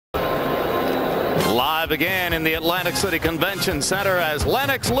Live again in the Atlantic City Convention Center as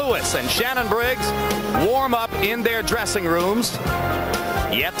Lennox Lewis and Shannon Briggs warm up in their dressing rooms.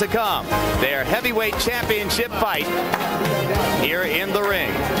 Yet to come, their heavyweight championship fight here in the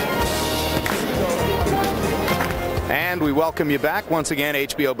ring. And we welcome you back once again,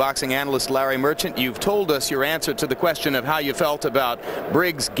 HBO boxing analyst Larry Merchant. You've told us your answer to the question of how you felt about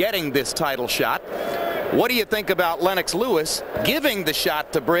Briggs getting this title shot. What do you think about Lennox Lewis giving the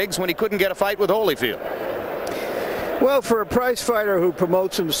shot to Briggs when he couldn't get a fight with Holyfield? Well, for a prize fighter who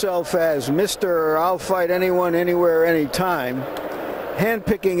promotes himself as Mr. I'll fight anyone, anywhere, anytime,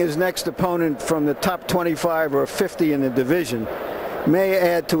 handpicking his next opponent from the top 25 or 50 in the division may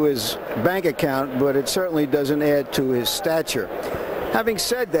add to his bank account, but it certainly doesn't add to his stature. Having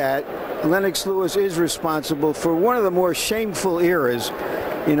said that, Lennox Lewis is responsible for one of the more shameful eras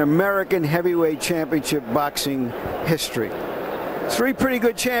in American heavyweight championship boxing history. Three pretty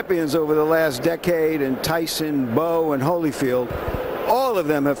good champions over the last decade, and Tyson, Bowe, and Holyfield, all of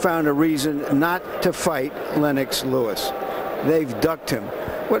them have found a reason not to fight Lennox Lewis. They've ducked him.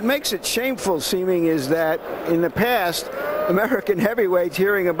 What makes it shameful seeming is that in the past, American heavyweights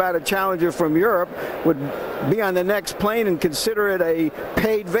hearing about a challenger from Europe would be on the next plane and consider it a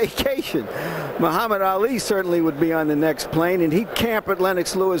paid vacation. Muhammad Ali certainly would be on the next plane, and he'd camp at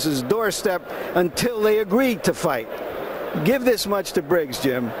Lennox Lewis's doorstep until they agreed to fight. Give this much to Briggs,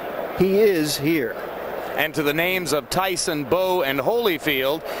 Jim. He is here. And to the names of Tyson, Bowe, and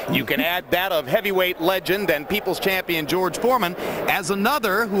Holyfield, you can add that of heavyweight legend and people's champion George Foreman as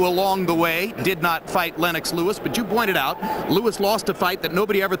another who along the way did not fight Lennox Lewis. But you pointed out Lewis lost a fight that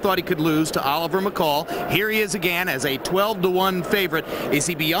nobody ever thought he could lose to Oliver McCall. Here he is again as a 12-to-1 favorite. Is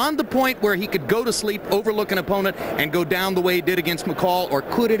he beyond the point where he could go to sleep, overlook an opponent, and go down the way he did against McCall, or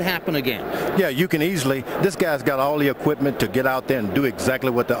could it happen again? Yeah, you can easily. This guy's got all the equipment to get out there and do exactly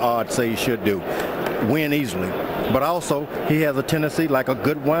what the odds say he should do. Win easily. But also, he has a tendency, like a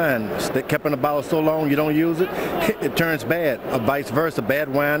good wine that kept in the bottle so long you don't use it, it turns bad. Or vice versa,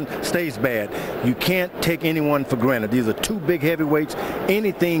 bad wine stays bad. You can't take anyone for granted. These are two big heavyweights.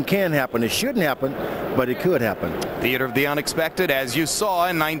 Anything can happen. It shouldn't happen, but it could happen. Theater of the unexpected, as you saw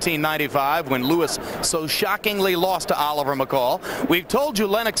in 1995 when Lewis so shockingly lost to Oliver McCall. We've told you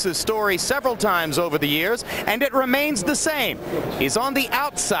Lennox's story several times over the years, and it remains the same. He's on the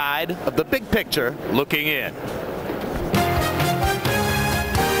outside of the big picture, looking in.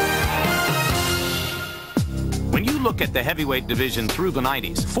 When you look at the heavyweight division through the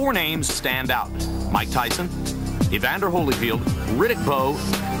 90s, four names stand out: Mike Tyson, Evander Holyfield, Riddick Bowe,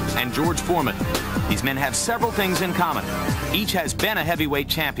 and George Foreman. These men have several things in common. Each has been a heavyweight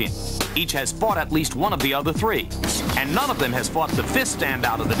champion. Each has fought at least one of the other three. And none of them has fought the fifth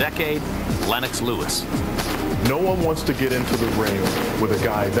standout of the decade, Lennox Lewis. No one wants to get into the ring with a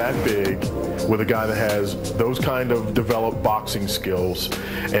guy that big, with a guy that has those kind of developed boxing skills,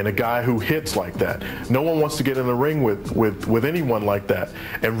 and a guy who hits like that. No one wants to get in the ring with anyone like that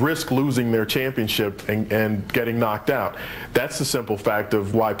and risk losing their championship and getting knocked out. That's the simple fact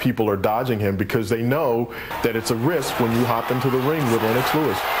of why people are dodging him, because they know that it's a risk when you hop into the ring with Lennox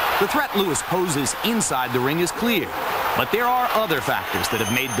Lewis. The threat Lewis poses inside the ring is clear, but there are other factors that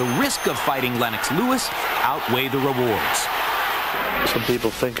have made the risk of fighting Lennox Lewis outweigh the rewards. Some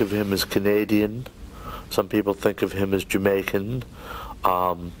people think of him as Canadian. Some people think of him as Jamaican.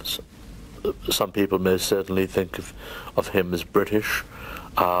 Some people may certainly think of him as British.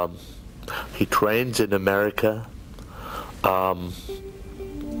 He trains in America. It's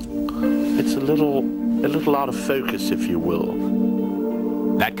a little out of focus, if you will.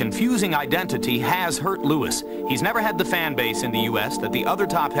 That confusing identity has hurt Lewis. He's never had the fan base in the U.S. that the other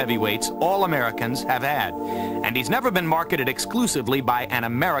top heavyweights, all Americans, have had. And he's never been marketed exclusively by an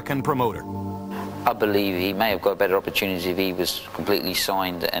American promoter. I believe he may have got a better opportunity if he was completely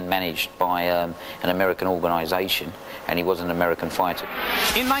signed and managed by an American organization and he was an American fighter.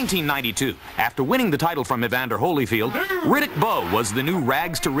 In 1992, after winning the title from Evander Holyfield, Riddick Bowe was the new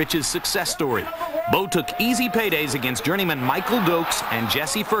rags-to-riches success story. Bowe took easy paydays against journeyman Michael Dokes and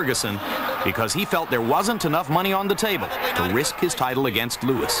Jesse Ferguson because he felt there wasn't enough money on the table to risk his title against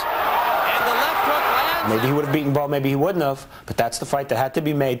Lewis. Maybe he would have beaten Bowe, maybe he wouldn't have, but that's the fight that had to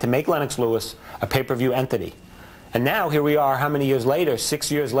be made to make Lennox Lewis a pay-per-view entity. And now here we are, how many years later,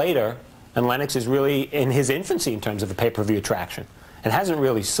 6 years later, and Lennox is really in his infancy in terms of a pay-per-view attraction and hasn't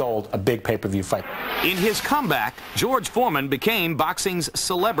really sold a big pay-per-view fight. In his comeback, George Foreman became boxing's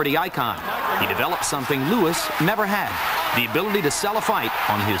celebrity icon. He developed something Lewis never had, the ability to sell a fight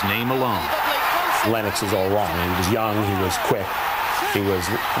on his name alone. Lennox is all wrong. He was young, he was quick. He was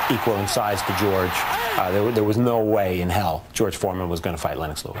equal in size to George. There was no way in hell George Foreman was going to fight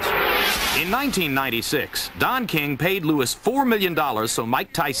Lennox Lewis. In 1996, Don King paid Lewis $4 million so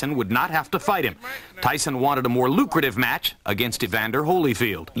Mike Tyson would not have to fight him. Tyson wanted a more lucrative match against Evander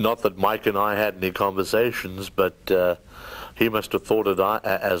Holyfield. Not that Mike and I had any conversations, but he must have thought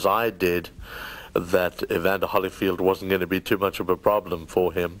as I did, that Evander Holyfield wasn't going to be too much of a problem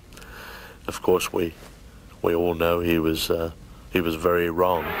for him. Of course, we all know he was very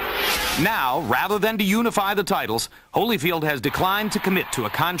wrong. Now, rather than to unify the titles, Holyfield has declined to commit to a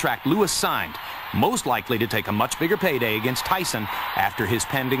contract Lewis signed, most likely to take a much bigger payday against Tyson after his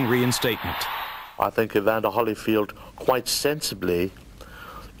pending reinstatement. I think Evander Holyfield quite sensibly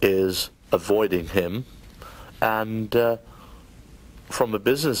is avoiding him, and from a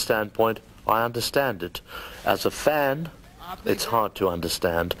business standpoint, I understand it. As a fan, it's hard to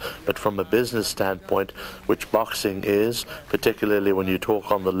understand, but from a business standpoint, which boxing is, particularly when you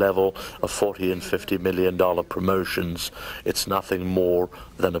talk on the level of $40 and $50 million promotions, it's nothing more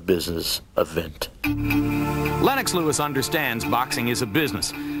than a business event. Lennox Lewis understands boxing is a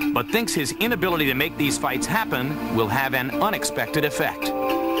business, but thinks his inability to make these fights happen will have an unexpected effect.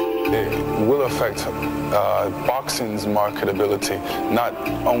 It will affect boxing's marketability, not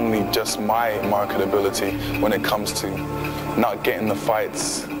only just my marketability when it comes to not getting the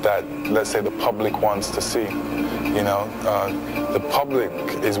fights that, let's say, the public wants to see. You know, the public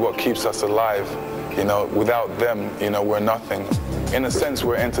is what keeps us alive. You know, without them, you know, we're nothing. In a sense,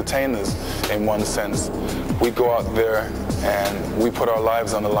 we're entertainers, in one sense. We go out there and we put our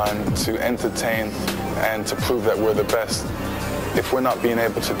lives on the line to entertain and to prove that we're the best. If we're not being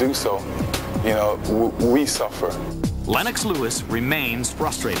able to do so, you know, we suffer. Lennox Lewis remains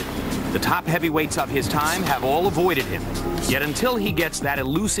frustrated. The top heavyweights of his time have all avoided him. Yet until he gets that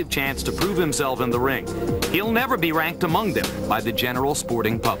elusive chance to prove himself in the ring, he'll never be ranked among them by the general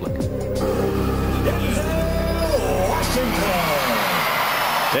sporting public.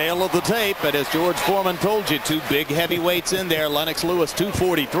 Tale of the tape, but as George Foreman told you, two big heavyweights in there. Lennox Lewis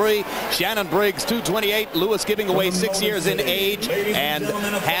 243, Shannon Briggs 228. Lewis giving away 6 years in age and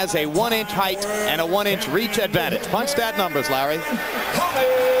has a 1-inch height and a 1-inch reach advantage. Punch stat numbers, Larry.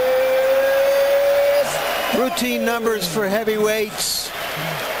 Routine numbers for heavyweights,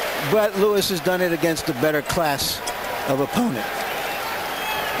 but Lewis has done it against a better class of opponent.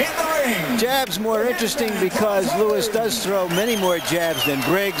 Jabs more interesting because Lewis does throw many more jabs than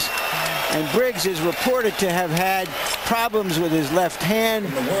Briggs, and Briggs is reported to have had problems with his left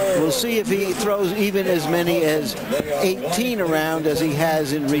hand. We'll see if he throws even as many as 18 around as he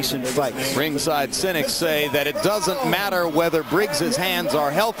has in recent fights. Ringside cynics say that it doesn't matter whether Briggs's hands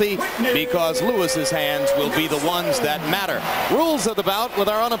are healthy because Lewis's hands will be the ones that matter. Rules of the bout with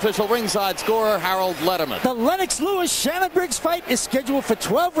our unofficial ringside scorer, Harold Letterman. The Lennox Lewis-Shannon Briggs fight is scheduled for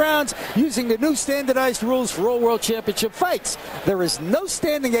 12 rounds using the new standardized rules for all World Championship fights. There is no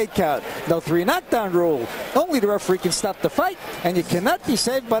standing 8 count, no 3 knockdown rule. Only the referee can stop the fight, and you cannot be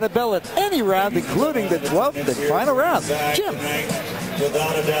saved by the bell at any round, including the 12th and final round. Jim.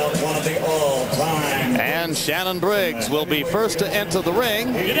 Without a doubt, one of the all-time. And Shannon Briggs will be first to enter the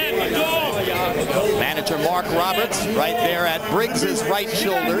ring. Manager Mark Roberts right there at Briggs's right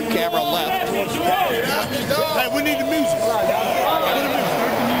shoulder, camera left. Hey, we need the music.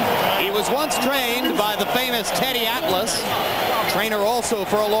 He was once trained by the famous Teddy Atlas, trainer also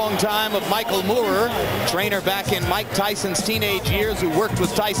for a long time of Michael Moorer, trainer back in Mike Tyson's teenage years who worked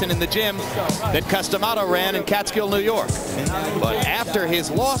with Tyson in the gym that Customato ran in Catskill, New York. But after his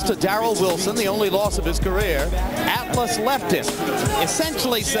loss to Darrell Wilson, the only loss of his career, Atlas left him,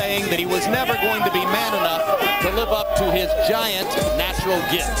 essentially saying that he was never going to be man enough to live up to his giant natural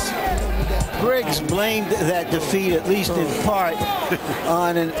gifts. Briggs blamed that defeat, at least in part,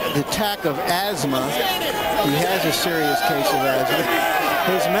 on an attack of asthma. He has a serious case of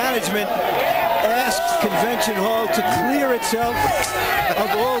asthma. His management asked Convention Hall to clear itself of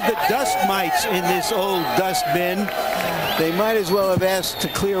all the dust mites in this old dust bin. They might as well have asked to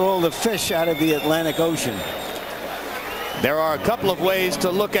clear all the fish out of the Atlantic Ocean. There are a couple of ways to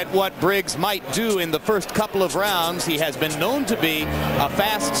look at what Briggs might do in the first couple of rounds. He has been known to be a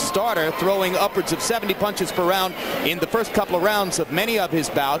fast starter, throwing upwards of 70 punches per round in the first couple of rounds of many of his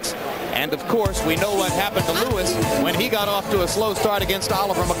bouts. And of course, we know what happened to Lewis when he got off to a slow start against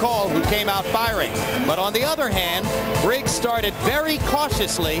Oliver McCall, who came out firing. But on the other hand, Briggs started very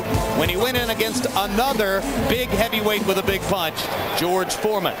cautiously when he went in against another big heavyweight with a big punch, George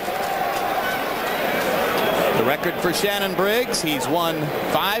Foreman. The record for Shannon Briggs, he's won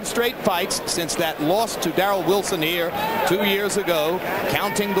 5 straight fights since that loss to Darrell Wilson here 2 years ago.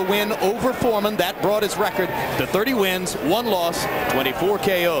 Counting the win over Foreman, that brought his record to 30 wins, 1 loss, 24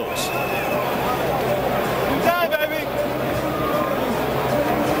 KOs.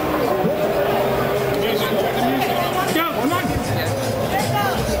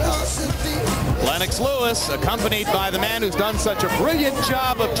 Lennox Lewis, accompanied by the man who's done such a brilliant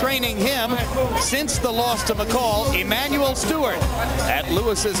job of training him since the loss to McCall, Emmanuel Stewart, at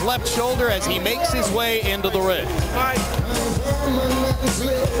Lewis's left shoulder as he makes his way into the ring.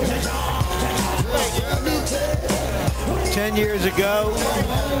 10 years ago,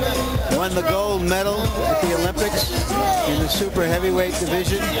 won the gold medal at the Olympics in the super heavyweight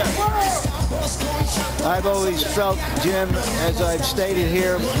division. I've always felt, Jim, as I've stated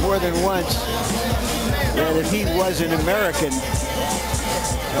here more than once, that if he was an American,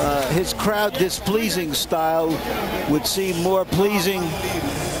 his crowd displeasing style would seem more pleasing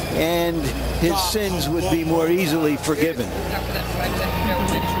and his sins would be more easily forgiven.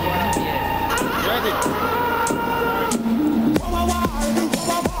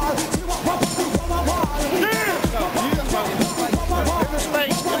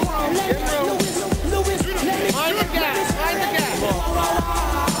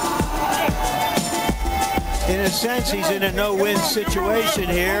 In a sense, he's in a no-win situation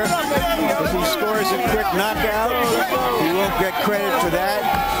here. If he scores a quick knockout, he won't get credit for that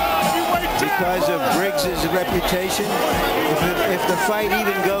because of Briggs' reputation. If the fight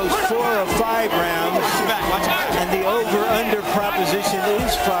even goes 4 or 5 rounds, and the over-under proposition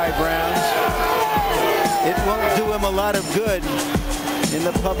is 5 rounds, it won't do him a lot of good in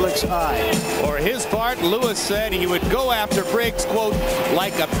the public's eye. For his part, Lewis said he would go after Briggs, quote,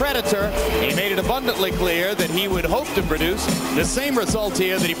 like a predator. He made it abundantly clear that he would hope to produce the same result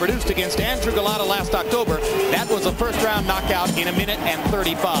here that he produced against Andrew Galata last October. That was a first-round knockout in 1 minute and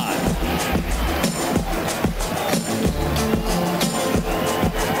 35.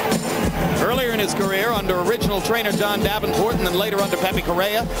 Earlier in his career, under original trainer John Davenport and then later under Pepe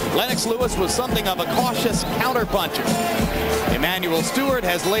Correa, Lennox Lewis was something of a cautious counterpuncher. Emmanuel Stewart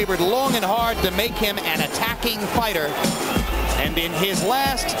has labored long and hard to make him an attacking fighter. And in his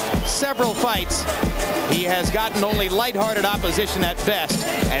last several fights, he has gotten only lighthearted opposition at best,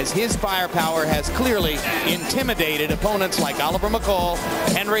 as his firepower has clearly intimidated opponents like Oliver McCall,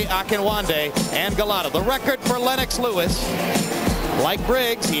 Henry Akinwande, and Galata. The record for Lennox Lewis, like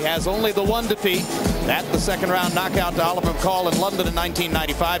Briggs, he has only the 1 defeat. That the second-round knockout to Oliver McCall in London in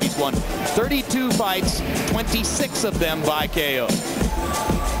 1995. He's won 32 fights, 26 of them by KO.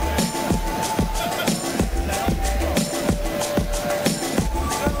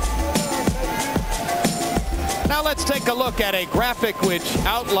 Now let's take a look at a graphic which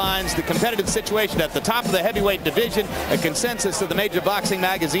outlines the competitive situation at the top of the heavyweight division, a consensus of the major boxing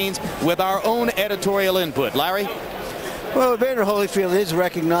magazines with our own editorial input. Larry? Well, Evander Holyfield is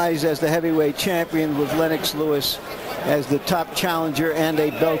recognized as the heavyweight champion, with Lennox Lewis as the top challenger and a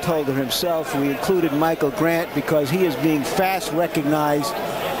belt holder himself. We included Michael Grant because he is being fast recognized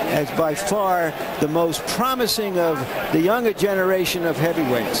as by far the most promising of the younger generation of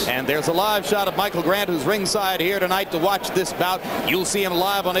heavyweights. And there's a live shot of Michael Grant, who's ringside here tonight to watch this bout. You'll see him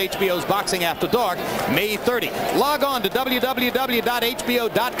live on HBO's Boxing After Dark, May 30. Log on to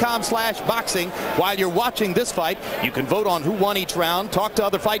www.hbo.com/boxing. While you're watching this fight, you can vote on who won each round, talk to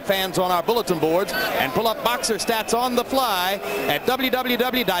other fight fans on our bulletin boards, and pull up boxer stats on the fly at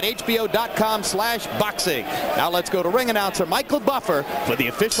www.hbo.com/boxing. Now let's go to ring announcer Michael Buffer for the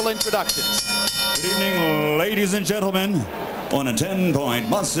official introductions. Good evening, ladies and gentlemen. On a 10-point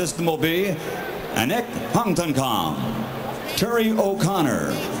bus system will be Anek, Hongtongkam, Terry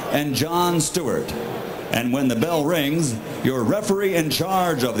O'Connor, and John Stewart. And when the bell rings, your referee in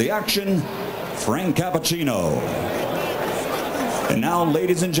charge of the action, Frank Cappuccino. And now,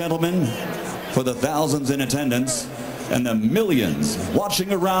 ladies and gentlemen, for the thousands in attendance and the millions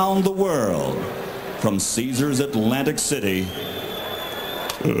watching around the world from Caesars Atlantic City,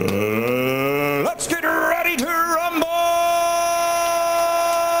 let's get ready to rumble!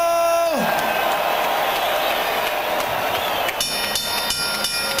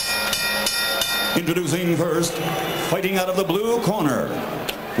 Introducing first, fighting out of the blue corner,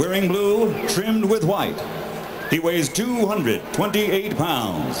 wearing blue trimmed with white. He weighs 228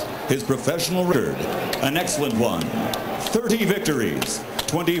 pounds. His professional record, an excellent one. 30 victories,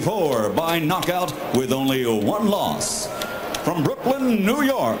 24 by knockout with only 1 loss. From Brooklyn, New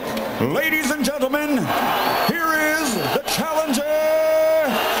York, ladies and gentlemen, here is the challenger,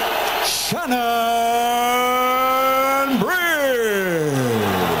 Shannon Briggs.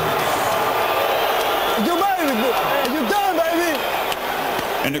 You may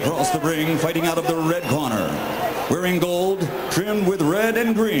And across the ring, fighting out of the red corner, wearing gold, trimmed with red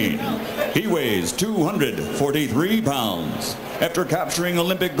and green, he weighs 243 pounds. After capturing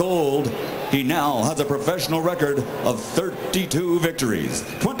Olympic gold, he now has a professional record of 32 victories,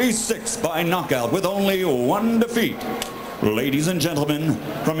 26 by knockout with only 1 defeat. Ladies and gentlemen,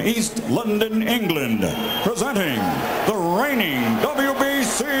 from East London, England, presenting the reigning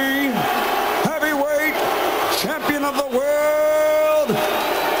WBC Heavyweight Champion of the World,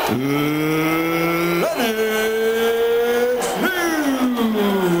 Lennox Lewis.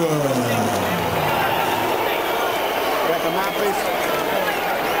 Got the mouthpiece.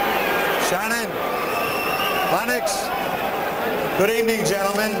 Shannon, Lennox, good evening,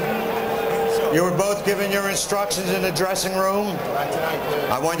 gentlemen. You were both given your instructions in the dressing room.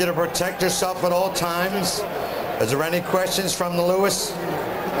 I want you to protect yourself at all times. Is there any questions from the Lewis?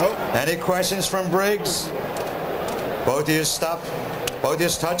 Nope. Any questions from Briggs? Both of you stop. Both of you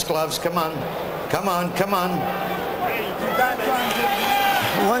touch gloves. Come on. Come on. Come on.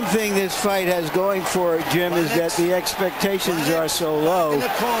 One thing this fight has going for it, Jim, is that the expectations are so low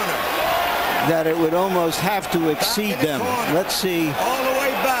that it would almost have to exceed them. Let's see. All the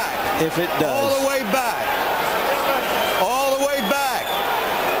way back. If it does. All the way back. All the way back.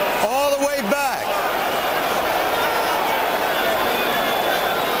 All the way back.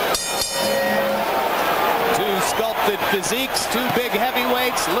 Two sculpted physiques, two big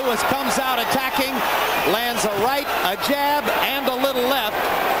heavyweights. Lewis comes out attacking, lands a right, a jab, and a little left.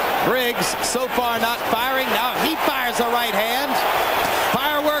 Briggs so far not firing. Now he fires a right hand.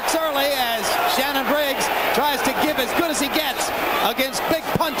 Fireworks early as Shannon Briggs tries to give as good as he gets against big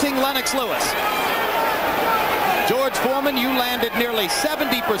punting Lennox Lewis. George Foreman, you landed nearly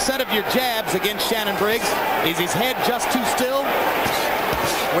 70% of your jabs against Shannon Briggs. Is his head just too still?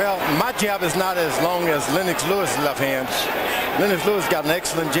 Well, my jab is not as long as Lennox Lewis' left hand. Lennox Lewis got an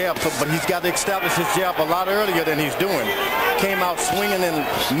excellent jab, but he's got to establish his jab a lot earlier than he's doing. Came out swinging and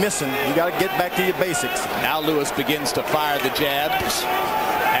missing. You got to get back to your basics. Now Lewis begins to fire the jabs.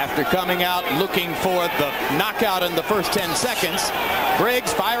 After coming out looking for the knockout in the first 10 seconds,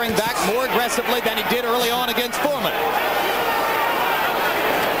 Briggs firing back more aggressively than he did early on against Foreman.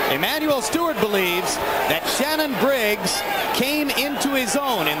 Emmanuel Stewart believes that Shannon Briggs came into his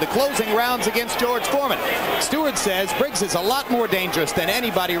own in the closing rounds against George Foreman. Stewart says Briggs is a lot more dangerous than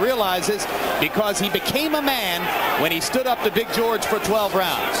anybody realizes because he became a man when he stood up to Big George for 12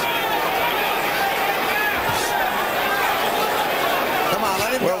 rounds.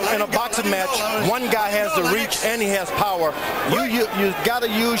 Well, in a boxing match, one guy has the reach and he has power. You got to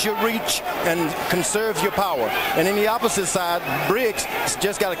use your reach and conserve your power. And in the opposite side, Briggs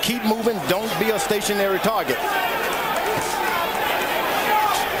just got to keep moving. Don't be a stationary target.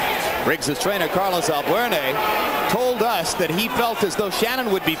 Briggs' trainer, Carlos Albuerne, told us that he felt as though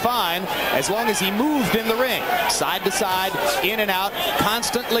Shannon would be fine as long as he moved in the ring, side to side, in and out,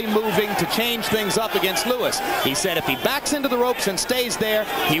 constantly moving to change things up against Lewis. He said if he backs into the ropes and stays there,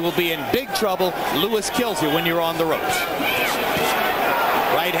 he will be in big trouble. Lewis kills you when you're on the ropes.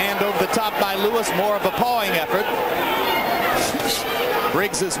 Right hand over the top by Lewis, more of a pawing effort.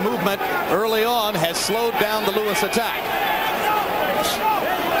 Briggs' movement early on has slowed down the Lewis attack.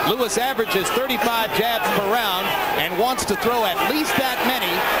 Lewis averages 35 jabs per round and wants to throw at least that many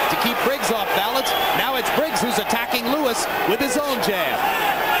to keep Briggs off balance. Now it's Briggs who's attacking Lewis with his own jab.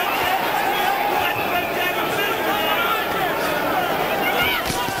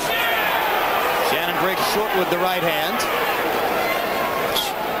 Shannon Briggs short with the right hand.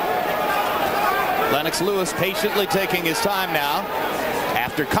 Lennox Lewis patiently taking his time now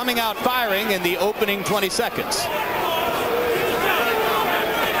after coming out firing in the opening 20 seconds.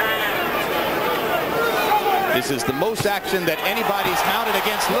 This is the most action that anybody's mounted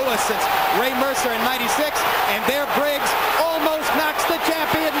against Lewis since Ray Mercer in '96, and there Briggs almost knocks the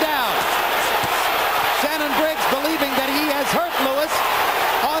champion down. Shannon Briggs believing that he has hurt Lewis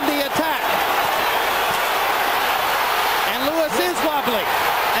on the attack. And Lewis is wobbly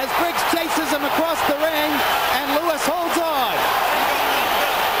as Briggs chases him across the ring, and Lewis holds on.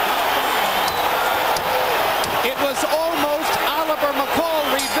 It was almost Oliver McCall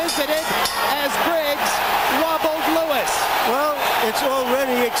revisited as Briggs wobbled Lewis. Well, it's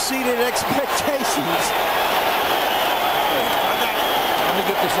already exceeded expectations. Let me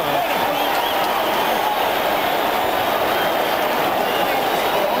get this on.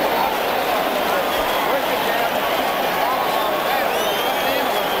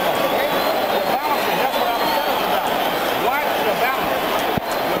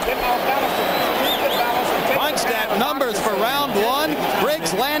 Punched at numbers for round one.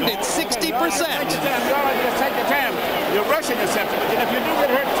 Briggs landed 60%. Take your time. You're rushing yourself. And if you do get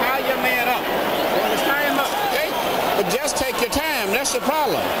hurt, tie your man up. Just tie him up, okay? But just take your time. That's the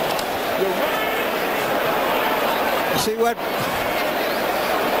problem. See what?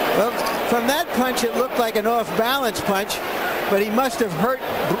 Well, from that punch, it looked like an off-balance punch, but he must have hurt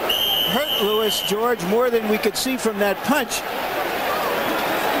Lewis, George, more than we could see from that punch.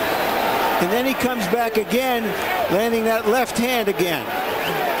 And then he comes back again, landing that left hand again.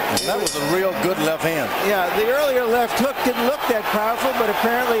 That was a real good left hand. Yeah, the earlier left hook didn't look that powerful, but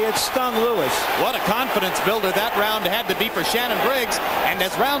apparently it stung Lewis. What a confidence builder that round had to be for Shannon Briggs. And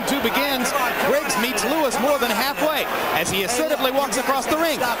as round 2 begins, Briggs meets Lewis more than halfway as he assertively walks across the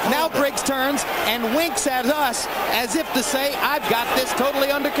ring. Now Briggs turns and winks at us as if to say, I've got this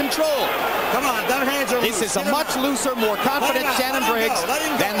totally under control. Come on, them hands are This is a much looser, more confident Shannon Briggs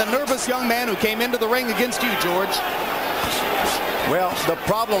than the nervous young man who came into the ring against you, George. Well, the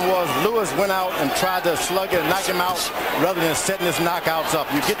problem was Lewis went out and tried to slug it and knock him out rather than setting his knockouts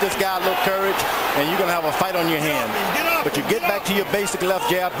up. You get this guy a little courage, and you're going to have a fight on your hand. But you get back to your basic left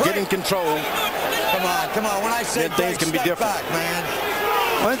jab, get in control. Come on. When I say then things can be different. Back,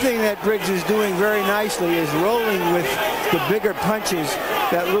 man. One thing that Briggs is doing very nicely is rolling with the bigger punches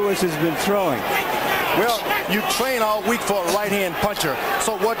that Lewis has been throwing. Well, you train all week for a right-hand puncher.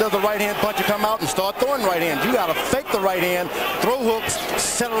 So what does the right-hand puncher come out and start throwing right hands? You got to fake the right hand, throw hooks,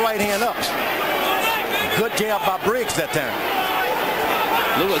 set a right hand up. Good jab by Briggs that time.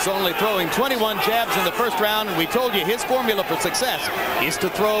 Lewis only throwing 21 jabs in the first round, and we told you his formula for success is to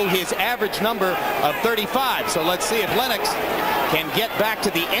throw his average number of 35. So let's see if Lennox can get back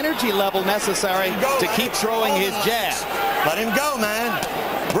to the energy level necessary to keep throwing his jab. Let him go, man.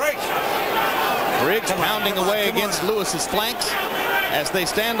 Break. Briggs pounding away against Lewis's flanks as they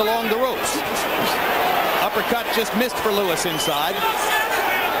stand along the ropes. Uppercut just missed for Lewis inside.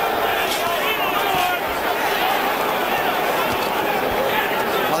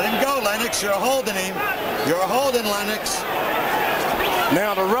 Let him go, Lennox. You're holding him. You're holding Lennox.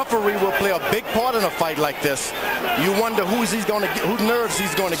 Now the referee will play a big part in a fight like this. You wonder whose nerves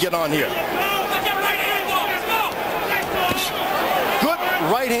he's going to get on here.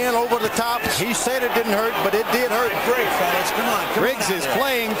 Right hand over the top. He said it didn't hurt, but it did hurt. Great, fellas. Come on. Briggs is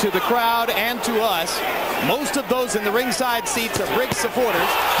playing to the crowd and to us. Most of those in the ringside seats are Briggs supporters.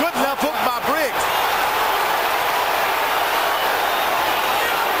 Good left hook by Briggs.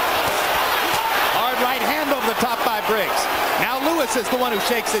 Hard right hand over the top by Briggs. Now Lewis is the one who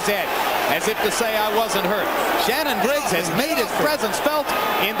shakes his head, as if to say I wasn't hurt. Shannon Briggs has made his presence felt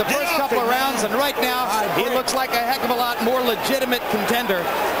in the first couple of rounds, and right now he looks like a heck of a lot more legitimate contender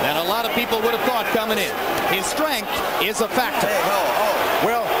than a lot of people would have thought coming in. His strength is a factor.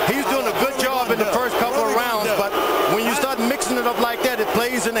 Well, he's doing a good job in the first couple of rounds, but when you start mixing it up like that, it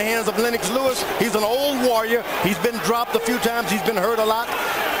plays in the hands of Lennox Lewis. He's an old warrior. He's been dropped a few times. He's been hurt a lot.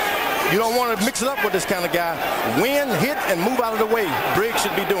 You don't want to mix it up with this kind of guy. Win, hit, and move out of the way. Briggs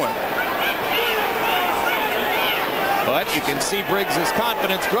should be doing. But you can see Briggs'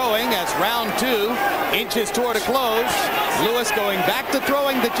 confidence growing as round 2 inches toward a close. Lewis going back to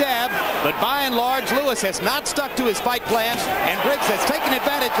throwing the jab, but by and large, Lewis has not stuck to his fight plan, and Briggs has taken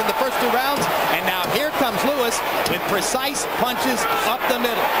advantage in the first 2 rounds, and now here comes Lewis with precise punches up the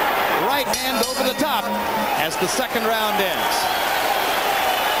middle. Right hand over the top as the second round ends.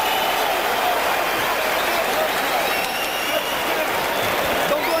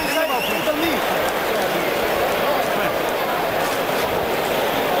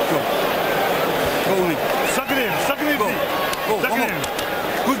 Suck it in. Suck it in. Suck it in.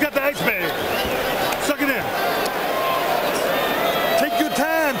 Who's got the ice bag? Suck it in. Take your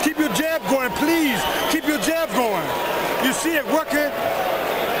time. Keep your jab going, please. Keep your jab going. You see it working?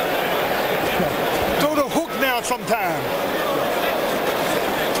 Throw the hook now sometime.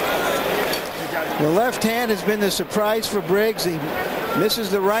 The left hand has been the surprise for Briggs. He misses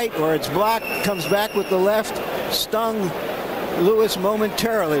the right, or it's blocked, comes back with the left, stung Lewis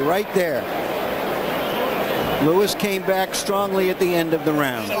momentarily right there. Lewis came back strongly at the end of the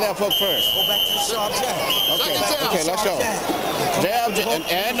round. Left hook first. Go back to the sharp jab. Okay, let's go. Jab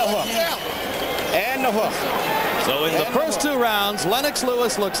and the hook. And the hook. So in the first 2 rounds, Lennox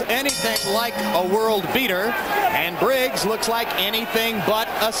Lewis looks anything like a world beater, and Briggs looks like anything but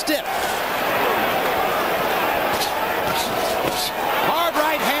a stiff. Hard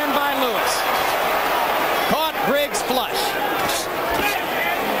right hand by Lewis. Caught Briggs flush.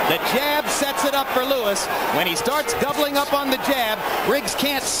 The jab sets it up for Lewis. When he starts doubling up on the jab, Briggs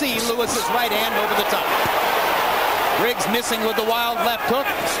can't see Lewis's right hand over the top. Briggs missing with the wild left hook.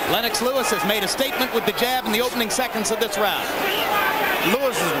 Lennox Lewis has made a statement with the jab in the opening seconds of this round.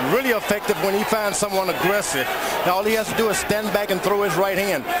 Lewis is really effective when he finds someone aggressive. Now, all he has to do is stand back and throw his right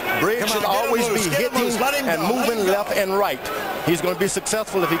hand. Briggs should always be hitting and moving left and right. He's going to be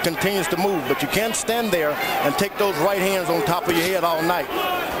successful if he continues to move, but you can't stand there and take those right hands on top of your head all night.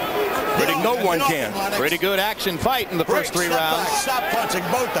 No one can. Pretty good action fight in the first 3 rounds. Stop punching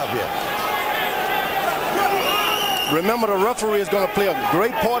both of you. Remember, the referee is going to play a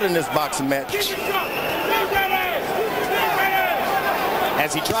great part in this boxing match,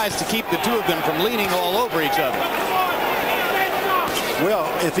 as he tries to keep the two of them from leaning all over each other. Well,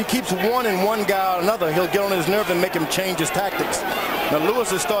 if he keeps warning one guy or another, he'll get on his nerve and make him change his tactics. Now,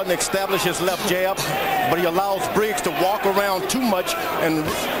 Lewis is starting to establish his left jab, but he allows Briggs to walk around too much and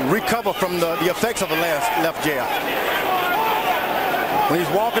recover from the effects of the left jab. When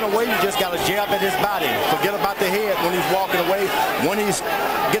he's walking away, you just got to jab at his body. Forget about the head when he's walking away. When he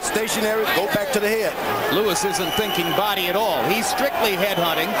gets stationary, go back to the head. Lewis isn't thinking body at all. He's strictly head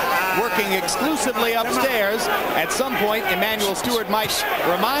hunting, working exclusively upstairs. At some point, Emmanuel Stewart might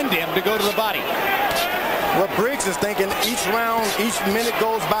remind him to go to the body. Well, Briggs is thinking each round, each minute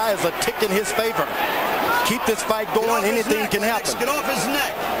goes by is a tick in his favor. Keep this fight going, anything can happen. Get off his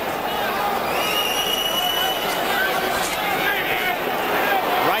neck.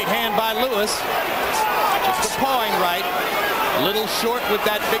 Right hand by Lewis. Just a pawing right. A little short with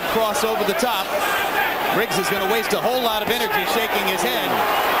that big cross over the top. Briggs is going to waste a whole lot of energy shaking his head.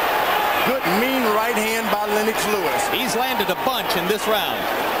 Good, mean right hand by Lennox Lewis. He's landed a bunch in this round.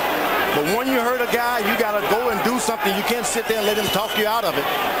 But when you hurt a guy, you got to go and do something. You can't sit there and let him talk you out of it.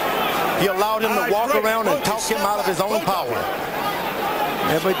 He allowed him to walk around and talk him out of his own power.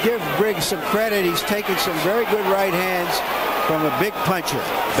 Yeah, but give Briggs some credit. He's taken some very good right hands from a big puncher.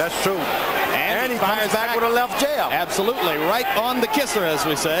 That's true. And he comes back with a left jab. Absolutely. Right on the kisser, as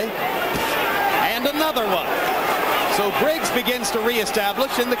we say. And another one. So Briggs begins to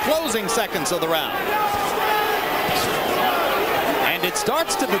reestablish in the closing seconds of the round. And it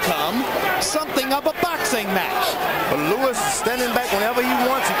starts to become something of a boxing match. But Lewis is standing back whenever he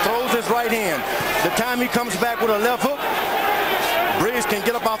wants. He throws his right hand. The time he comes back with a left hook, Briggs can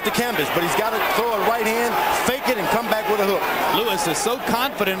get up off the canvas, but he's got to throw a right hand, fake it, and come back with a hook. Lewis is so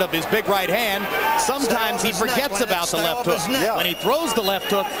confident of his big right hand, sometimes he forgets about the left hook. Yeah. When he throws the left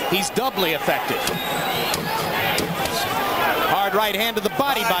hook, he's doubly effective. Hard right hand to the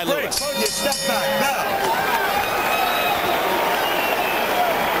body by Lewis. Step back now.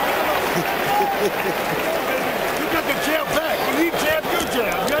 You got the jab back. When he jab, you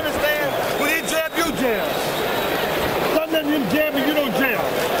jab. You understand? When he jab, you jab. Don't let him jab and you don't jab.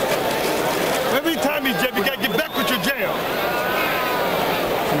 Every time he jab, you got to get back with your jab.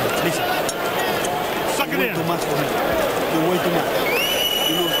 Listen. Suck it in. Too much for him. You're way too much.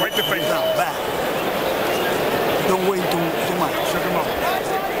 Right the face out. Back. Don't wait too much. Shut him up.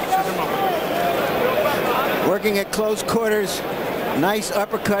 Shut him up. Working at close quarters. Nice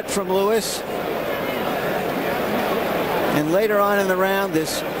uppercut from Lewis. And later on in the round,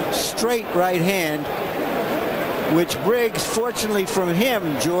 this straight right hand, which Briggs, fortunately from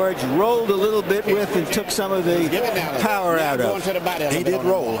him, George, rolled a little bit with and took some of the power out of. He did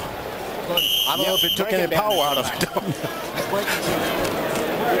roll. I don't know if it took any power out of it.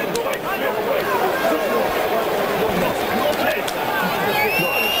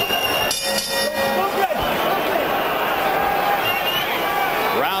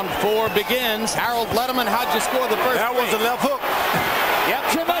 Round 4 begins. Harold Letterman, how'd you score the first? That was a left hook. Yep,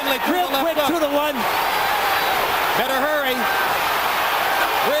 finally Real quick to the one. Better hurry.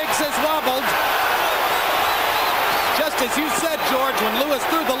 Briggs has wobbled. Just as you said, George, when Lewis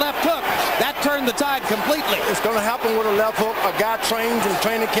threw the left hook, that turned the tide completely. It's going to happen with a left hook. A guy trains in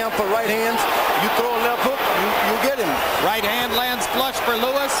training camp for right hands. You throw a left hook, you get him. Right hand lands flush for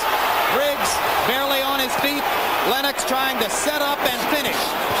Lewis. Briggs barely on his feet. Lennox trying to set up and finish.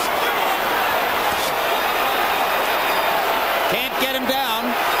 Can't get him down.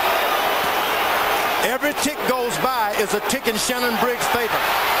 Every tick goes by is a tick in Shannon Briggs' favor.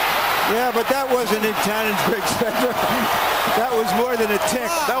 Yeah, but that wasn't in Shannon Briggs' favor. That was more than a tick.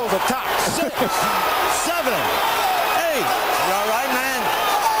 That was a top. 6, 7, 8. You all right, man?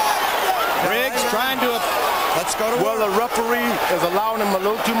 Briggs trying to... Let's go to work. Well, the referee is allowing him a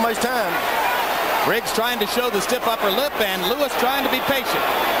little too much time. Briggs trying to show the stiff upper lip, and Lewis trying to be patient.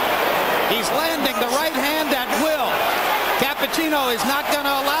 He's landing the right hand at will. Cappuccino is not going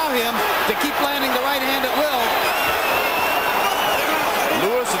to allow him to keep landing the right hand at will.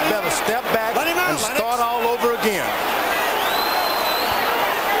 Lewis had better step back and start all over again.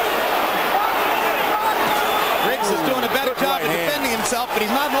 Briggs is doing a better job of defending himself, but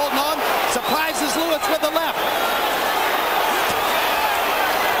he's not holding on. Surprises Lewis with the left.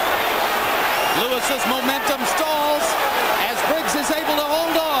 Lewis's momentum stalls as Briggs is able to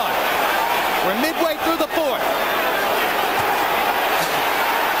hold on. We're midway through the fourth.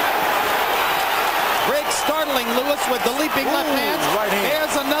 Briggs startling Lewis with the leaping left hand. Right hand.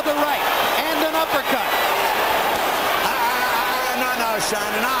 There's another right and an uppercut. No,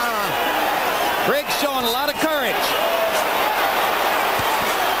 Shannon, Briggs showing a lot of courage.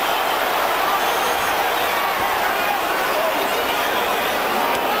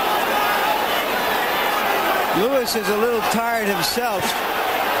 Lewis is a little tired himself.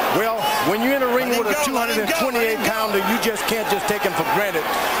 Well, when you're in a ring with a 228-pounder, you just can't just take him for granted.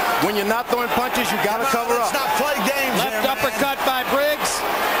 When you're not throwing punches, you got to cover up. Let's not play games. Left uppercut by Briggs,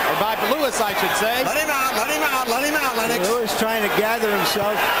 or by Lewis, I should say. Let him out, let him out, let him out, Lennox. Lewis trying to gather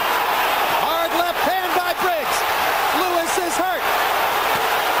himself. Hard left hand by Briggs. Lewis is hurt.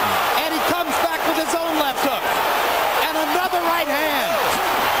 And he comes back with his own left hook. And another right hand.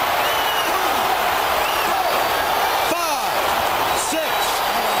 5, 6,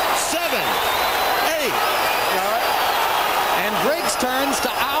 7, 8. And Briggs turns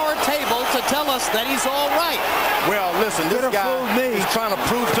to our table to tell us that he's all right. Well, listen, this guy is trying to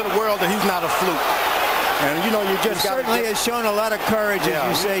prove to the world that he's not a fluke. And, you know, you just got to... Certainly has shown a lot of courage, as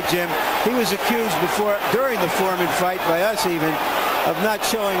you say, Jim. He was accused during the Foreman fight, by us even, of not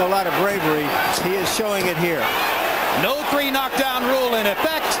showing a lot of bravery. He is showing it here. No 3 knockdown rule in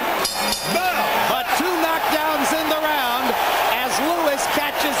effect, but 2 knockdowns in the round as Lewis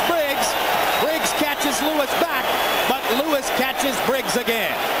catches Briggs. Briggs catches Lewis back, but Lewis catches Briggs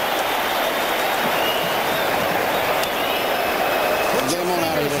again. Get him on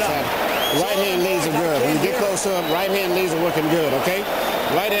out of this side. Right hand leads are good. When you get close to him, right hand leads are working good, okay?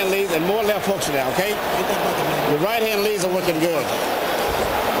 Right hand leads and more left hooks now, okay? The right hand leads are working good.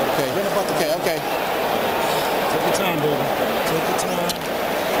 Okay. Take your time, baby. Take your time.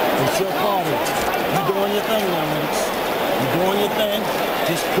 It's your party. You're doing your thing now, Lennox. You're doing your thing.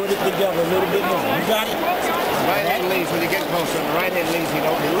 Just put it together a little bit more. You got it? Right hand leads when you get close to him. The right hand leads, he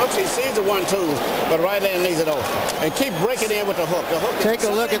looks, he sees the 1-2s, but right hand leads it over. And keep breaking in with the hook. Take a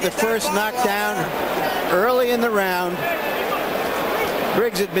look at the first knockdown early in the round.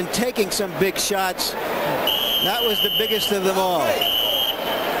 Briggs had been taking some big shots. That was the biggest of them all.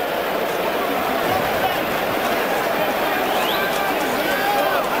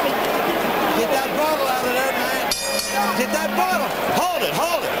 Get that bottle out of there, man. Get that bottle. Hold it,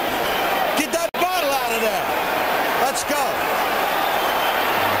 hold it. Get that bottle out of there. Let's go.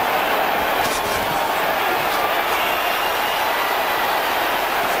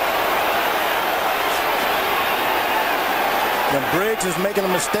 When Briggs is making a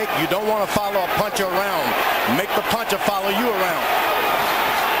mistake, you don't want to follow a puncher around. Make the puncher follow you around.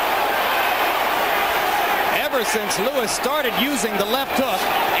 Ever since Lewis started using the left hook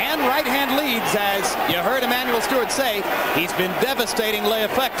and right hand leads, as you heard Emanuel Stewart say, he's been devastatingly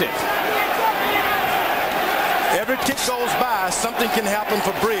effective. Every tick goes by, something can happen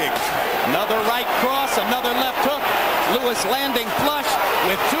for Briggs. Another right cross, another left hook. Lewis landing flush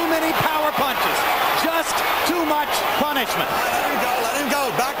with too many power punches. Just too much punishment. Let him go, let him go.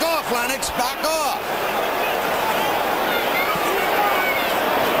 Back off, Lennox, back off.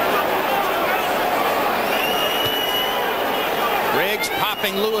 Briggs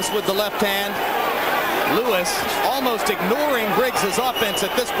popping Lewis with the left hand. Lewis almost ignoring Briggs' offense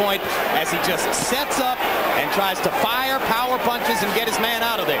at this point as he just sets up and tries to fire power punches and get his man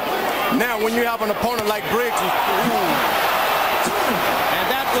out of there. Now, when you have an opponent like Briggs, and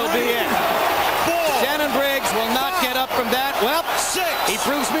that will be it. Shannon Briggs will not get up from that. Well, he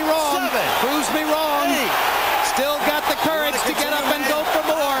proves me wrong. Proves me wrong. Still got the courage to get up and go for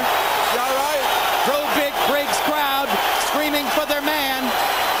more. All right. Pro big Briggs crowd screaming for their man.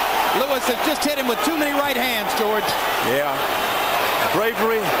 Lewis has just hit him with too many right hands, George. Yeah.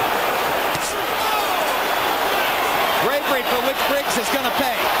 Bravery. Bravery for which Briggs is going to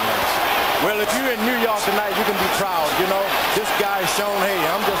pay. Well, if you're in New York tonight, you can be proud. You know, this guy's shown, hey,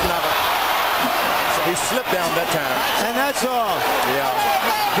 I'm just not a... He slipped down that time. And that's all. Yeah.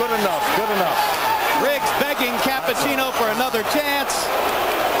 Good enough. Good enough. Briggs begging Cappuccino for another chance.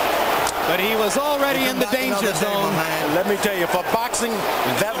 But he was already in the danger zone. Let me tell you, for boxing,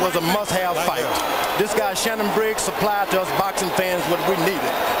 that was a must-have fight. This guy, Shannon Briggs, supplied to us boxing fans what we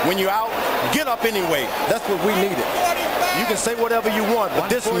needed. When you're out, get up anyway. That's what we needed. You can say whatever you want, but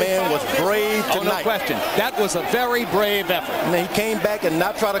this man was brave tonight. Oh, no question. That was a very brave effort. And then he came back and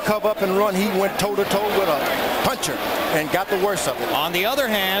not try to cover up and run. He went toe-to-toe with a puncher and got the worst of it. On the other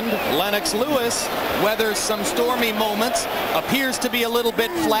hand, Lennox Lewis weathers some stormy moments, appears to be a little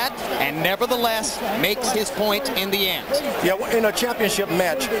bit flat, and nevertheless makes his point in the end. Yeah, in a championship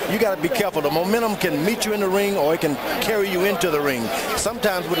match, you got to be careful. The momentum can meet you in the ring, or it can carry you into the ring.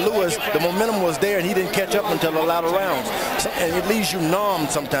 Sometimes with Lewis, the momentum was there, and he didn't catch up until the latter rounds. And it leaves you numb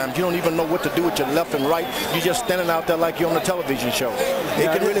sometimes. You don't even know what to do with your left and right. You're just standing out there like you're on a television show.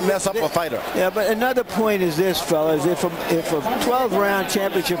 It can really mess up a fighter. Yeah, but another point is this, fellas. If a 12-round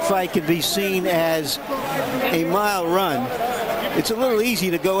championship fight can be seen as a mile run, it's a little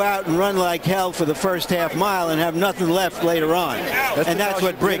easy to go out and run like hell for the first half mile and have nothing left later on. And that's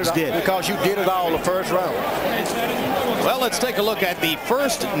what Briggs did. Because you did it all the first round. Well, let's take a look at the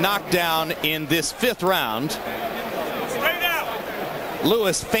first knockdown in this 5th round.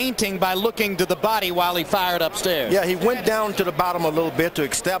 Lewis feinting by looking to the body while he fired upstairs. Yeah, he went down to the bottom a little bit to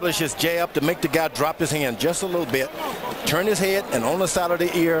establish his jab to make the guy drop his hand just a little bit. Turn his head and on the side of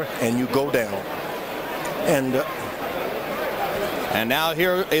the ear, and you go down. And now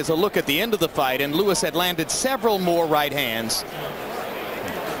here is a look at the end of the fight, and Lewis had landed several more right hands.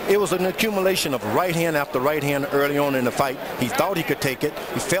 It was an accumulation of right hand after right hand early on in the fight. He thought he could take it.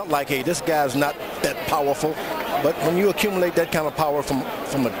 He felt like, hey, this guy's not that powerful. But when you accumulate that kind of power from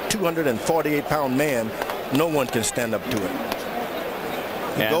a 248-pound man, no one can stand up to it.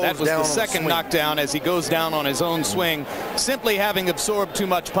 And that was the second knockdown as he goes down on his own swing, simply having absorbed too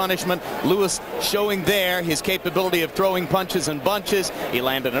much punishment. Lewis showing there his capability of throwing punches and bunches. He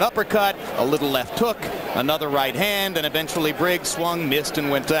landed an uppercut, a little left hook, another right hand, and eventually Briggs swung, missed, and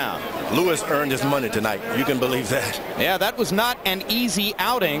went down. Lewis earned his money tonight. You can believe that. Yeah, that was not an easy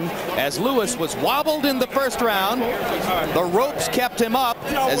outing, as Lewis was wobbled in the first round. The ropes kept him up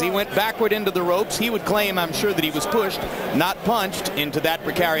as he went backward into the ropes. He would claim, I'm sure, that he was pushed, not punched, into that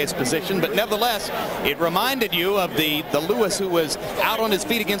precarious position. But nevertheless, it reminded you of the Lewis who was out on his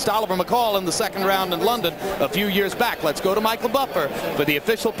feet against Oliver McCall in the second round in London a few years back. Let's go to Michael Buffer for the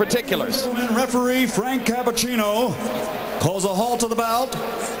official particulars. Referee Frank Cappuccino calls a halt to the bout.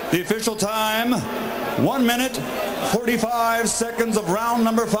 The official time, 1 minute, 45 seconds of round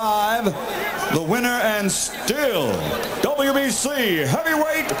number 5. The winner and still WBC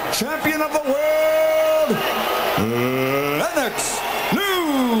Heavyweight Champion of the World, Lennox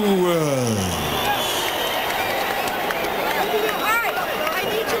Lewis.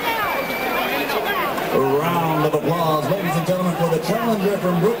 Round of applause, ladies and gentlemen, for the challenger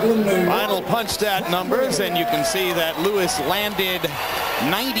from Brooklyn, New York. Final punch stat numbers, and you can see that Lewis landed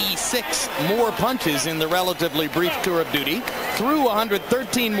 96 more punches in the relatively brief tour of duty, threw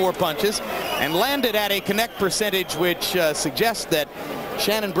 113 more punches, and landed at a connect percentage which suggests that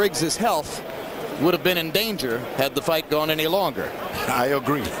Shannon Briggs' health would have been in danger had the fight gone any longer. I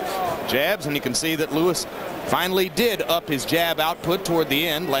agree. Jabs, and you can see that Lewis finally did up his jab output toward the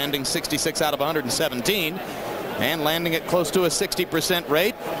end, landing 66 out of 117 and landing at close to a 60%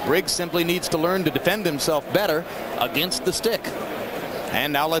 rate. Briggs simply needs to learn to defend himself better against the stick.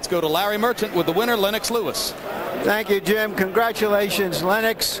 And now let's go to Larry Merchant with the winner, Lennox Lewis. Thank you, Jim. Congratulations,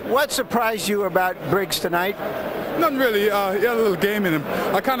 Lennox. What surprised you about Briggs tonight? Nothing really. He had a little game in him.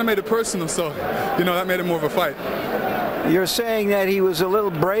 I kind of made it personal, so, you know, that made it more of a fight. You're saying that he was a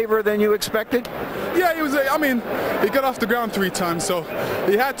little braver than you expected? Yeah, he was. I mean, he got off the ground 3 times, so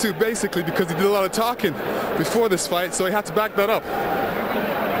he had to, basically, because he did a lot of talking before this fight, so he had to back that up.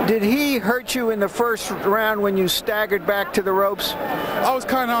 Did he hurt you in the first round when you staggered back to the ropes? I was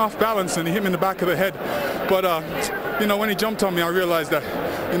kind of off balance, and he hit me in the back of the head. But, you know, when he jumped on me, I realized that,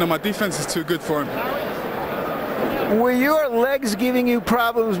 you know, my defense is too good for him. Were your legs giving you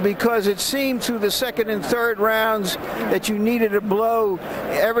problems because it seemed through the second and third rounds that you needed a blow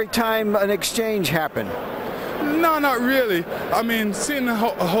every time an exchange happened? No, not really. I mean, seeing a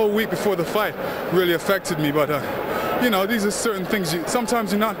whole week before the fight really affected me, but you know, these are certain things.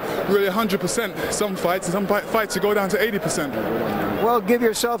 Sometimes you're not really 100% some fights, and some fights you go down to 80%. Well, give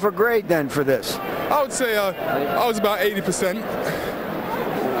yourself a grade then for this. I would say I was about 80%.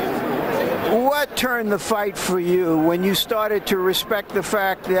 What turned the fight for you when you started to respect the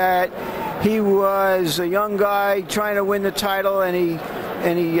fact that he was a young guy trying to win the title, and he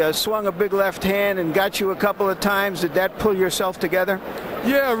swung a big left hand and got you a couple of times? Did that pull yourself together?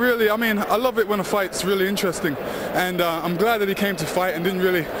 Yeah, really. I mean, I love it when a fight's really interesting, and I'm glad that he came to fight and didn't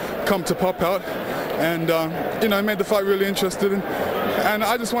really come to pop out, and you know, it made the fight really interesting, and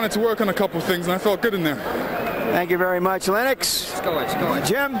I just wanted to work on a couple of things, and I felt good in there. Thank you very much, Lennox.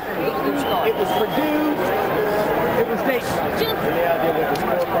 Jim? It was produced.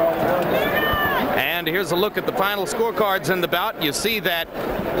 And here's a look at the final scorecards in the bout. You see that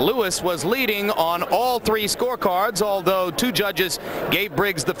Lewis was leading on all three scorecards, although two judges gave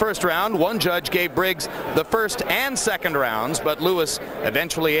Briggs the first round. One judge gave Briggs the first and second rounds, but Lewis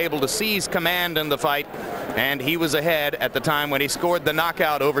eventually able to seize command in the fight, and he was ahead at the time when he scored the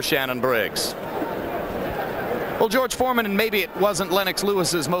knockout over Shannon Briggs. Well, George Foreman, and maybe it wasn't Lennox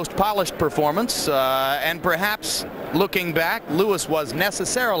Lewis's most polished performance, and perhaps looking back, Lewis was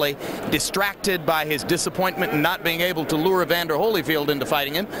necessarily distracted by his disappointment in not being able to lure Evander Holyfield into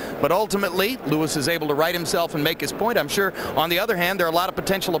fighting him. But ultimately, Lewis is able to right himself and make his point. I'm sure, on the other hand, there are a lot of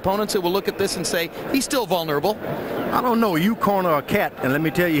potential opponents who will look at this and say, he's still vulnerable. I don't know. You corner a cat, and let me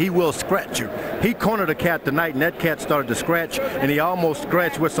tell you, he will scratch you. He cornered a cat tonight, and that cat started to scratch, and he almost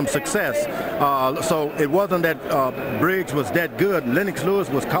scratched with some success. So it wasn't that Briggs was that good. Lennox Lewis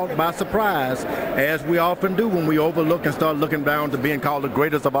was caught by surprise, as we often do when we overlook and start looking down to being called the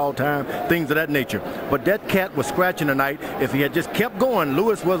greatest of all time, things of that nature. But that cat was scratching tonight. If he had just kept going,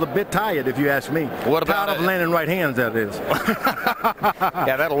 Lewis was a bit tired, if you ask me. What about tired of landing right hands, that is.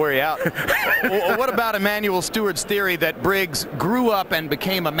 Yeah, that'll wear you out. What about Emmanuel Stewart's theory that Briggs grew up and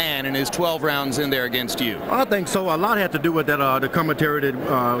became a man in his 12 rounds in there against you? I think so. A lot had to do with that the commentary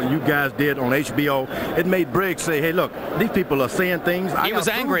that you guys did on HBO. It made Briggs say, hey, look, these people are saying things. He was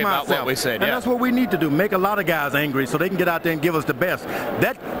angry about what we said, and that's what we need to do, make a lot of guys angry so they can get out there and give us the best.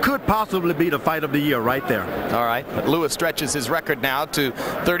 That could possibly be the fight of the year right there. All right. Lewis stretches his record now to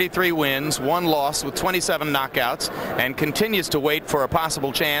 33 wins, 1 loss with 27 knockouts, and continues to wait for a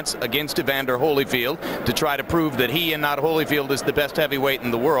possible chance against Evander Holyfield to try to prove that he and not Holyfield is the best heavyweight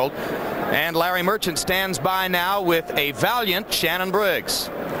in the world. And Larry Merchant stands by now with a valiant Shannon Briggs.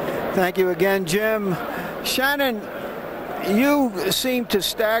 Thank you again, Jim. Shannon, you seemed to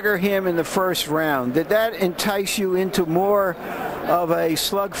stagger him in the first round. Did that entice you into more of a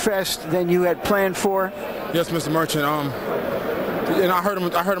slugfest than you had planned for? Yes, Mr. Merchant. And I heard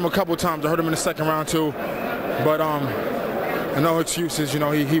him a couple of times. I heard him in the second round too. But no excuses. You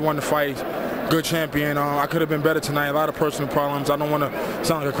know, he won the fight. Good champion. I could have been better tonight. A lot of personal problems. I don't want to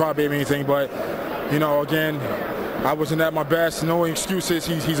sound like a crybaby or anything, but you know, again, I wasn't at my best. No excuses.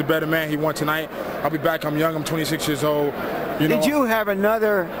 He's a better man. He won tonight. I'll be back. I'm young. I'm 26 years old. Did you have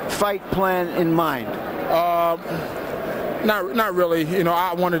another fight plan in mind? Not really. You know,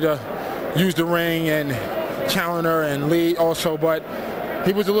 I wanted to use the ring and counter and lead also, but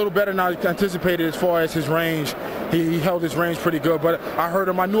he was a little better than I anticipated as far as his range. He held his range pretty good, but I heard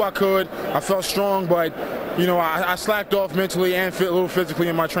him. I knew I could. I felt strong, but you know, I slacked off mentally and a little physically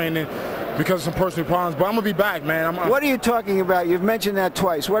in my training because of some personal problems. But I'm gonna be back, man. What are you talking about? You've mentioned that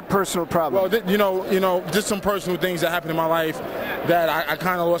twice. What personal problem? Well, you know, just some personal things that happened in my life that I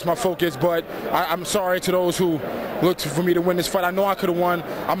kind of lost my focus. But I'm sorry to those who looked for me to win this fight. I know I could have won.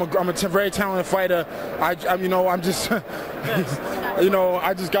 I'm a very talented fighter. You know, I'm just. You know,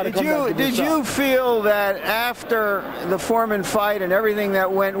 I just got to come back. Did you feel that after the Foreman fight and everything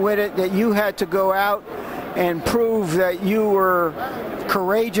that went with it, that you had to go out and prove that you were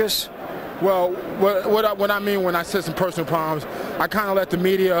courageous? Well, what I mean when I said some personal problems, I kind of let the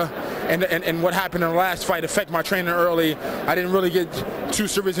media and what happened in the last fight affect my training early. I didn't really get too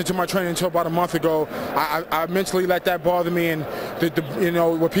serious into my training until about a month ago. I mentally let that bother me, and you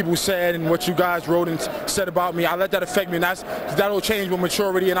know, what people said and what you guys wrote and said about me, I let that affect me, and that'll change with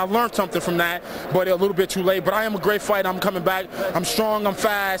maturity. And I learned something from that, but a little bit too late. But I am a great fighter. I'm coming back. I'm strong. I'm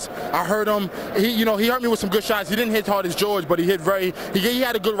fast. I hurt him. He hurt me with some good shots. He didn't hit hard as George, but he hit he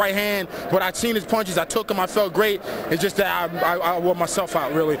had a good right hand. But I'd seen his punches. I took him. I felt great. It's just that I wore myself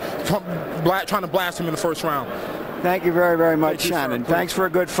out, really, trying to blast him in the first round. Thank you very, very much, Shannon. Thanks for a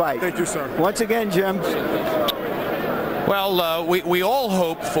good fight. Thank you, sir. Once again, Jim. Well, we all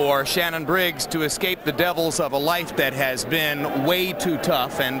hope for Shannon Briggs to escape the devils of a life that has been way too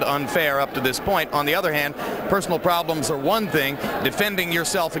tough and unfair up to this point. On the other hand, personal problems are one thing. Defending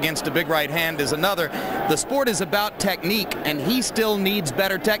yourself against a big right hand is another. The sport is about technique, and he still needs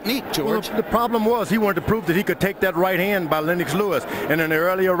better technique, George. Well, the problem was he wanted to prove that he could take that right hand by Lennox Lewis. And in the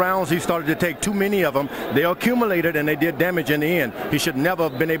earlier rounds, he started to take too many of them. They accumulated, and they did damage in the end. He should never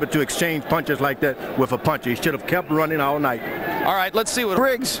have been able to exchange punches like that with a puncher. He should have kept running all night. All right, let's see what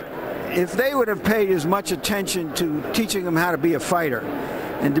Briggs, if they would have paid as much attention to teaching him how to be a fighter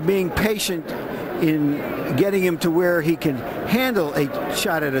and to being patient in getting him to where he can handle a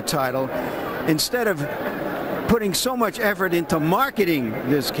shot at a title, instead of putting so much effort into marketing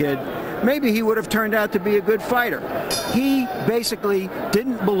this kid, maybe he would have turned out to be a good fighter. He basically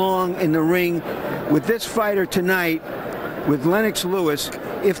didn't belong in the ring with this fighter tonight with Lennox Lewis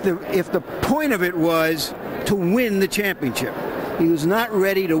if the point of it was to win the championship. He was not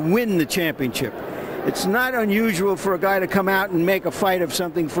ready to win the championship. It's not unusual for a guy to come out and make a fight of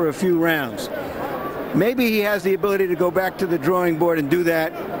something for a few rounds. Maybe he has the ability to go back to the drawing board and do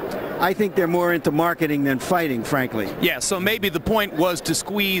that. I think they're more into marketing than fighting, frankly. Yeah, so maybe the point was to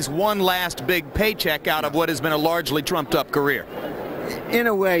squeeze one last big paycheck out of what has been a largely trumped-up career. In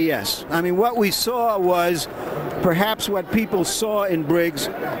a way, yes. I mean, what we saw was perhaps what people saw in Briggs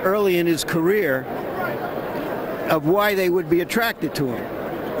early in his career of why they would be attracted to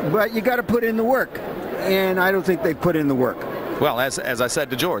him. But you got to put in the work, and I don't think they put in the work. Well, as I said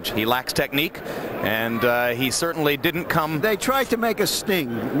to George, he lacks technique, and he certainly didn't come. They tried to make a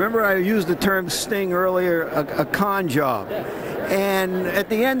sting. Remember, I used the term sting earlier, a con job. And at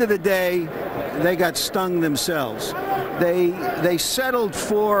the end of the day, they got stung themselves. They settled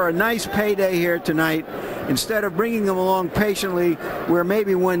for a nice payday here tonight instead of bringing them along patiently, where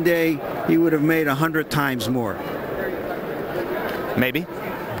maybe one day he would have made 100 times more. Maybe.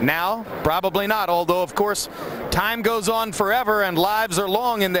 Now, probably not, although, of course, time goes on forever and lives are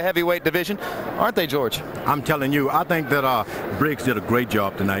long in the heavyweight division. Aren't they, George? I'm telling you, I think that Briggs did a great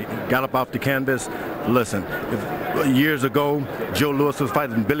job tonight. Got up off the canvas. Listen, years ago, Joe Louis was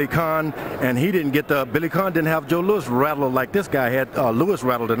fighting Billy Conn, and he didn't get Billy Conn didn't have Joe Louis rattled like this guy had Louis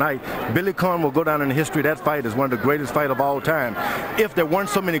rattled tonight. Billy Conn will go down in history. That fight is one of the greatest fights of all time. If there weren't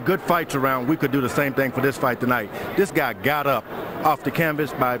so many good fights around, we could do the same thing for this fight tonight. This guy got up off the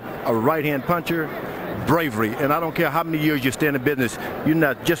canvas by a right-hand puncher. Bravery, and I don't care how many years you stay in the business,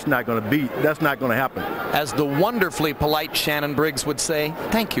 you're just not going to beat. That's not going to happen. As the wonderfully polite Shannon Briggs would say,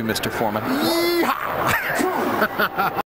 thank you, Mr. Foreman.